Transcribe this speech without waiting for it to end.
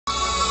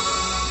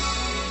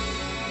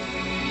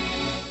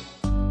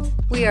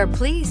We are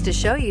pleased to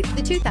show you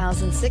the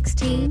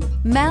 2016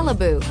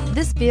 Malibu.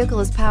 This vehicle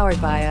is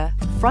powered by a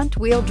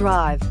front-wheel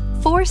drive,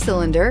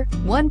 4-cylinder,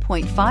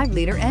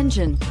 1.5-liter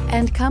engine,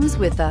 and comes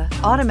with a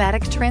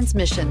automatic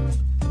transmission.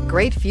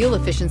 Great fuel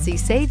efficiency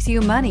saves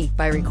you money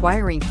by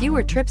requiring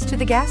fewer trips to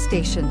the gas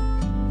station.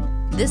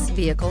 This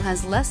vehicle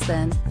has less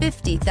than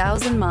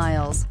 50,000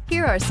 miles.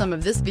 Here are some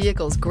of this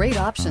vehicle's great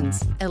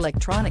options: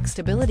 electronic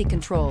stability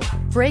control,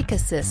 brake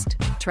assist,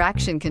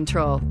 traction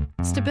control,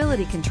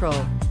 stability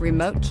control,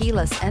 remote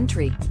keyless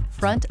entry,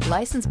 front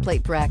license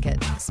plate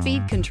bracket,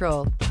 speed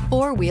control,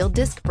 4-wheel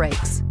disc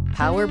brakes,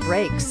 power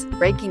brakes,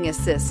 braking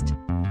assist.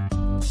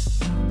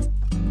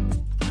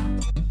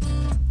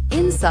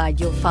 Inside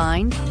you'll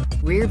find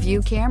rear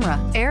view camera,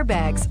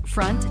 airbags,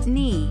 front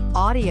knee,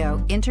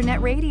 audio,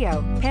 internet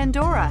radio,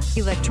 Pandora,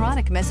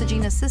 electronic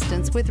messaging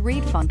assistance with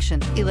read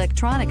function,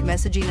 electronic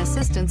messaging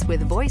assistance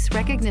with voice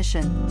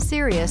recognition,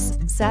 Sirius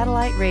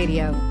satellite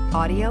radio,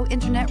 audio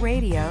internet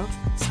radio,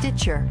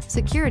 Stitcher,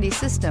 security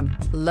system,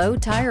 low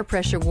tire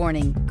pressure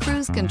warning,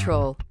 cruise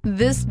control.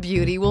 This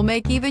beauty will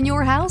make even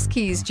your house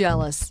keys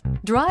jealous.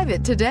 Drive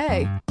it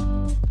today.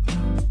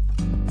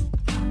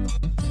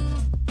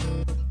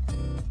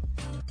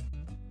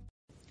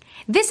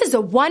 This is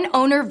a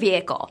one-owner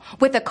vehicle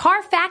with a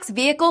Carfax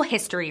Vehicle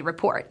History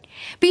Report.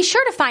 Be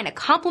sure to find a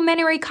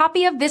complimentary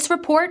copy of this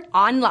report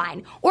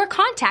online or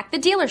contact the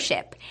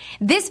dealership.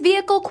 This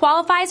vehicle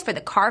qualifies for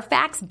the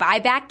Carfax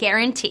Buyback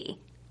Guarantee.